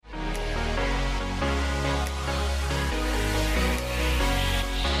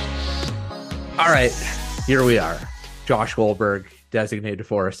All right, here we are. Josh Goldberg designated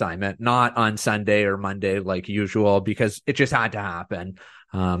for assignment, not on Sunday or Monday like usual, because it just had to happen.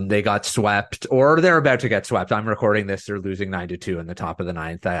 They got swept, or they're about to get swept. I'm recording this. They're losing 9-2 in the top of the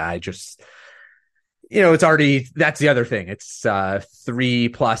ninth. I just, it's already, that's the other thing. It's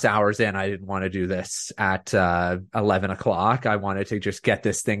 3+ hours in. I didn't want to do this at 11 o'clock. I wanted to just get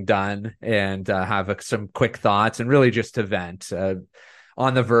this thing done and have some quick thoughts and really just to vent.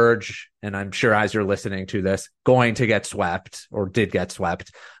 On the verge, and I'm sure as you're listening to this, going to get swept or did get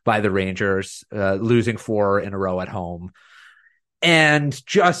swept by the Rangers, losing 4 in a row at home. And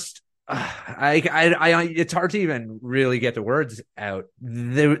just, it's hard to even really get the words out.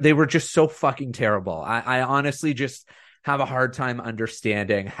 They were just so fucking terrible. I honestly just have a hard time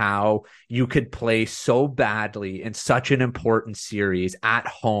understanding how you could play so badly in such an important series at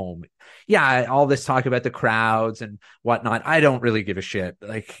home. Yeah, all this talk about the crowds and whatnot, I don't really give a shit.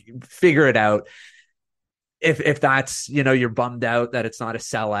 Like, figure it out. If that's, you're bummed out that it's not a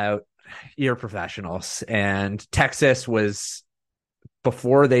sellout, you're professionals. And Texas was,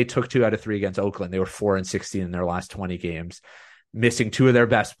 before they took 2 out of 3 against Oakland, they were 4-16 in their last 20 games, missing 2 of their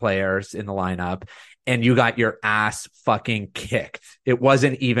best players in the lineup. And you got your ass fucking kicked. It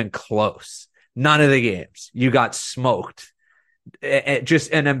wasn't even close. None of the games. You got smoked.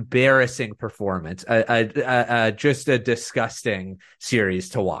 Just an embarrassing performance. Just a disgusting series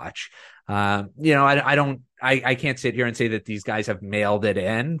to watch. I can't sit here and say that these guys have mailed it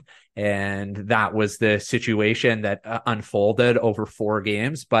in, and that was the situation that unfolded over 4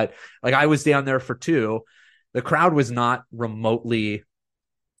 games. But like, I was down there for 2. The crowd was not remotely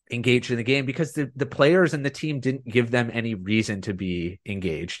engaged in the game because the players and the team didn't give them any reason to be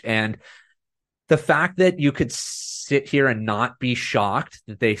engaged. And the fact that you could sit here and not be shocked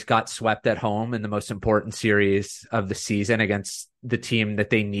that they got swept at home in the most important series of the season against the team that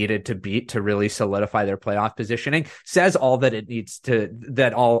they needed to beat to really solidify their playoff positioning says all that it needs to,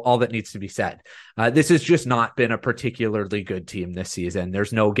 all that needs to be said. This has just not been a particularly good team this season.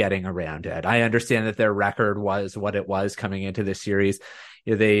 There's no getting around it. I understand that their record was what it was coming into this series.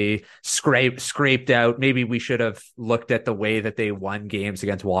 They scraped out. Maybe we should have looked at the way that they won games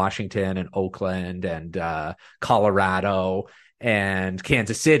against Washington and Oakland and Colorado and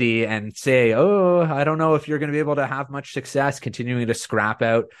Kansas City and say, I don't know if you're going to be able to have much success continuing to scrap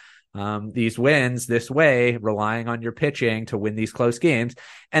out these wins this way, relying on your pitching to win these close games.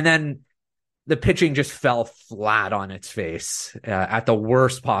 And then the pitching just fell flat on its face at the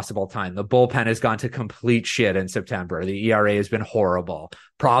worst possible time. The bullpen has gone to complete shit in September. The ERA has been horrible,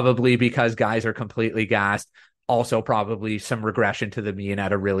 probably because guys are completely gassed. Also, probably some regression to the mean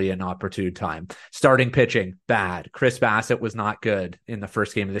at a really inopportune time. Starting pitching, bad. Chris Bassett was not good in the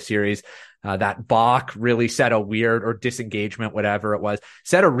first game of the series. That balk really set a weird, or disengagement, whatever it was,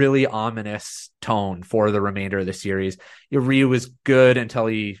 set a really ominous tone for the remainder of the series. Ryu was good until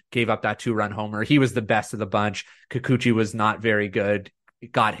he gave up that 2-run homer. He was the best of the bunch. Kikuchi was not very good.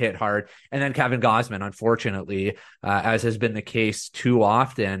 Got hit hard. And then Kevin Gausman, unfortunately, as has been the case too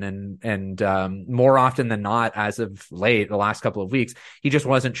often and more often than not as of late, the last couple of weeks, he just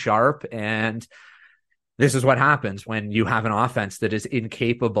wasn't sharp. And this is what happens when you have an offense that is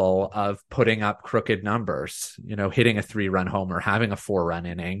incapable of putting up crooked numbers, hitting a 3-run homer, having a 4-run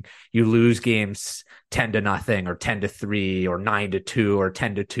inning. You lose games 10-0 or 10-3 or 9-2 or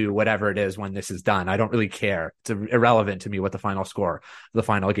 10-2, whatever it is when this is done. I don't really care. It's irrelevant to me what the final score of the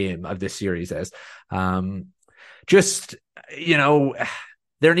final game of this series is.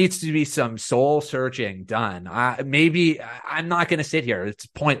 There needs to be some soul searching done. Maybe I'm not going to sit here. It's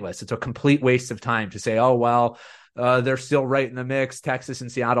pointless. It's a complete waste of time to say, they're still right in the mix. Texas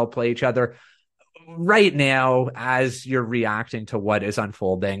and Seattle play each other. Right now, as you're reacting to what is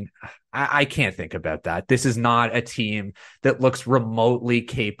unfolding, I can't think about that. This is not a team that looks remotely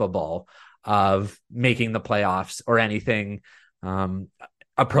capable of making the playoffs or anything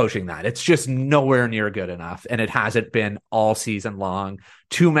approaching that. It's just nowhere near good enough, and it hasn't been all season long.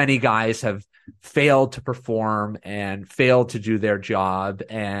 Too many guys have failed to perform and failed to do their job,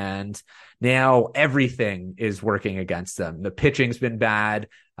 and now everything is working against them. The pitching's been bad,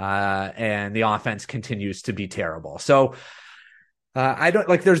 and the offense continues to be terrible. So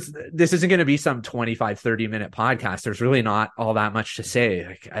this isn't going to be some 25-30 minute podcast. There's really not all that much to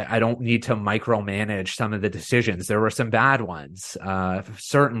say. I don't need to micromanage some of the decisions. There were some bad ones.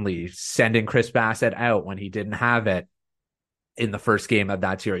 Certainly sending Chris Bassett out when he didn't have it in the first game of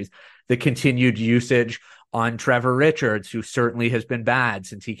that series. The continued usage on Trevor Richards, who certainly has been bad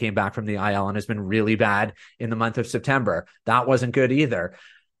since he came back from the IL and has been really bad in the month of September. That wasn't good either.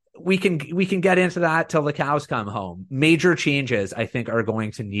 we can get into that till the cows come home. Major changes, I think, are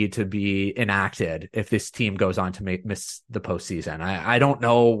going to need to be enacted if this team goes on to miss the postseason. I don't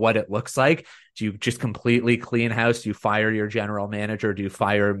know what it looks like. Do you just completely clean house? Do you fire your general manager? Do you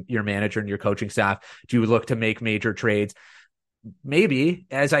fire your manager and your coaching staff? Do you look to make major trades? Maybe.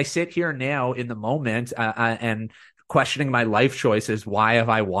 As I sit here now in the moment and questioning my life choices, why have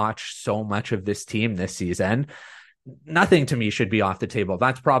I watched so much of this team this season? Nothing to me should be off the table.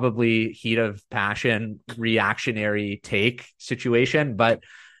 That's probably heat of passion, reactionary take situation, but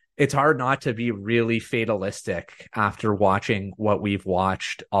it's hard not to be really fatalistic after watching what we've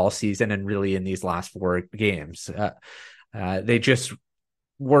watched all season and really in these last 4 games. They just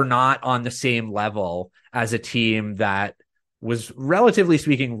were not on the same level as a team that was, relatively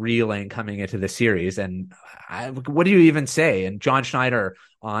speaking, reeling coming into the series. And what do you even say? And John Schneider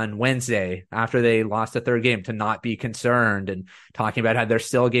on Wednesday, after they lost the 3rd game, to not be concerned and talking about how there's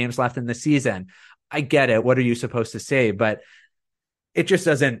still games left in the season. I get it. What are you supposed to say? But it just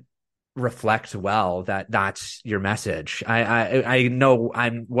doesn't reflect well that that's your message. I know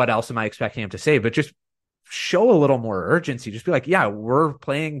what else am I expecting him to say, but just show a little more urgency. Just be like, yeah, we're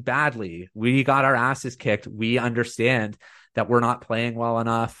playing badly. We got our asses kicked. We understand that we're not playing well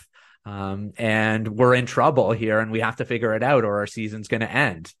enough. And we're in trouble here and we have to figure it out or our season's going to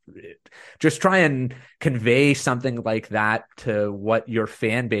end. Just try and convey something like that to what your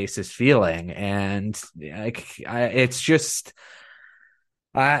fan base is feeling. And it's just,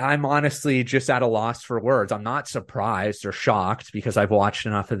 I'm honestly just at a loss for words. I'm not surprised or shocked because I've watched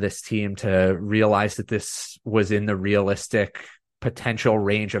enough of this team to realize that this was in the realistic potential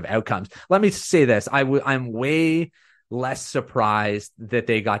range of outcomes. Let me say this. I'm way less surprised that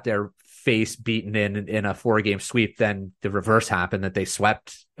they got their face beaten in a 4-game sweep than the reverse happened, that they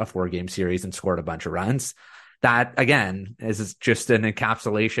swept a 4-game series and scored a bunch of runs. That, again, is just an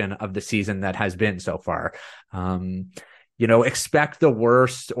encapsulation of the season that has been so far. Expect the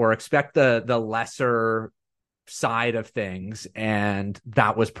worst or expect the lesser side of things. And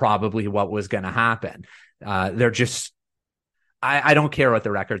that was probably what was going to happen. They're just, I don't care what the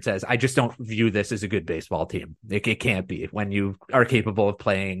record says. I just don't view this as a good baseball team. It can't be when you are capable of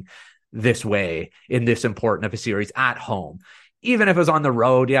playing this way in this important of a series at home. Even if it was on the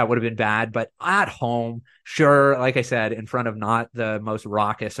road, yeah, it would have been bad. But at home, sure, like I said, in front of not the most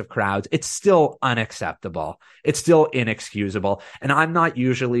raucous of crowds, it's still unacceptable. It's still inexcusable. And I'm not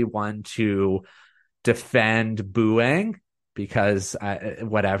usually one to defend booing because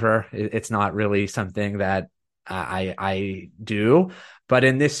whatever, it's not really something that I do. But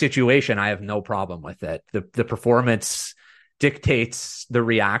in this situation, I have no problem with it. The performance dictates the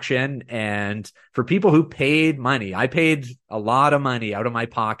reaction. And for people who paid money, I paid a lot of money out of my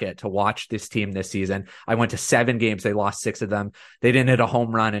pocket to watch this team this season. I went to 7 games. They lost 6 of them. They didn't hit a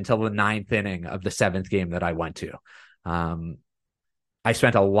home run until the 9th inning of the 7th game that I went to. I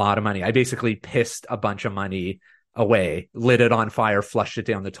spent a lot of money. I basically pissed a bunch of money away, lit it on fire, flushed it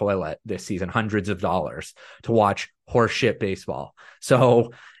down the toilet this season, hundreds of dollars to watch horseshit baseball.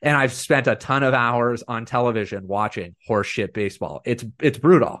 So, and I've spent a ton of hours on television watching horseshit baseball. It's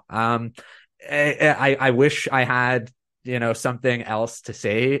brutal. I wish I had, something else to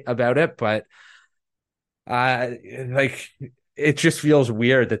say about it, but it just feels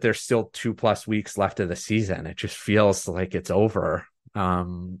weird that there's still 2+ weeks left of the season. It just feels like it's over.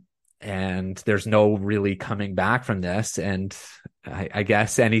 And there's no really coming back from this. And I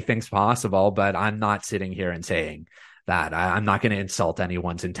guess anything's possible, but I'm not sitting here and saying that. I'm not going to insult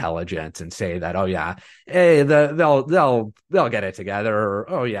anyone's intelligence and say that, oh yeah, hey, they'll get it together. Or,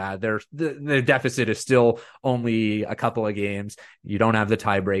 oh yeah, the deficit is still only a couple of games. You don't have the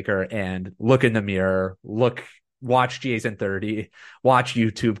tiebreaker, and look in the mirror, watch Jason 30, watch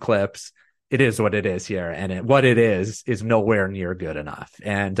YouTube clips. It is what it is here. And what it is nowhere near good enough.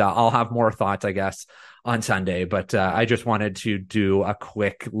 And I'll have more thoughts, I guess, on Sunday. But I just wanted to do a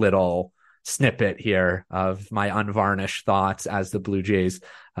quick little snippet here of my unvarnished thoughts as the Blue Jays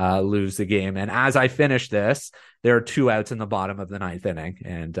lose the game. And as I finish this, there are 2 outs in the bottom of the 9th inning.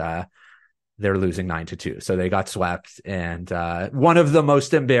 And they're losing 9-2. So they got swept. And one of the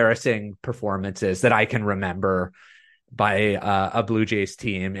most embarrassing performances that I can remember by a Blue Jays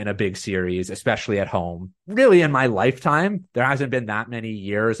team in a big series, especially at home. Really, in my lifetime, there hasn't been that many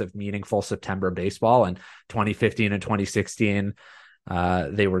years of meaningful September baseball. And 2015 and 2016,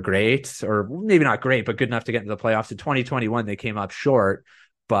 they were great, or maybe not great, but good enough to get into the playoffs. In 2021, they came up short,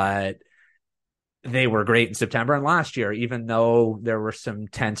 but they were great in September. And last year, even though there were some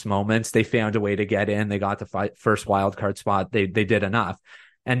tense moments, they found a way to get in. They got the first wild card spot. They did enough.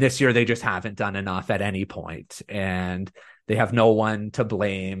 And this year, they just haven't done enough at any point. And they have no one to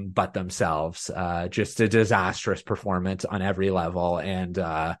blame but themselves. Just a disastrous performance on every level. And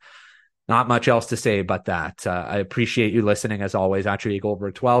not much else to say but that. I appreciate you listening as always. At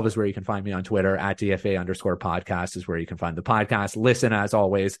Goldberg 12 is where you can find me on Twitter. At DFA_podcast is where you can find the podcast. Listen, as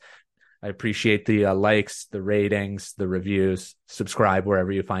always. I appreciate the likes, the ratings, the reviews. Subscribe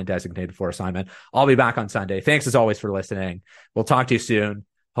wherever you find Designated for Assignment. I'll be back on Sunday. Thanks as always for listening. We'll talk to you soon.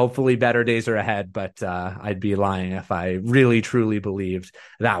 Hopefully better days are ahead, but I'd be lying if I really truly believed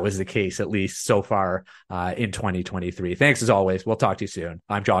that was the case, at least so far in 2023. Thanks as always. We'll talk to you soon.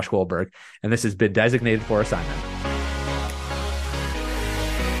 I'm Josh Goldberg, and this has been Designated for Assignment.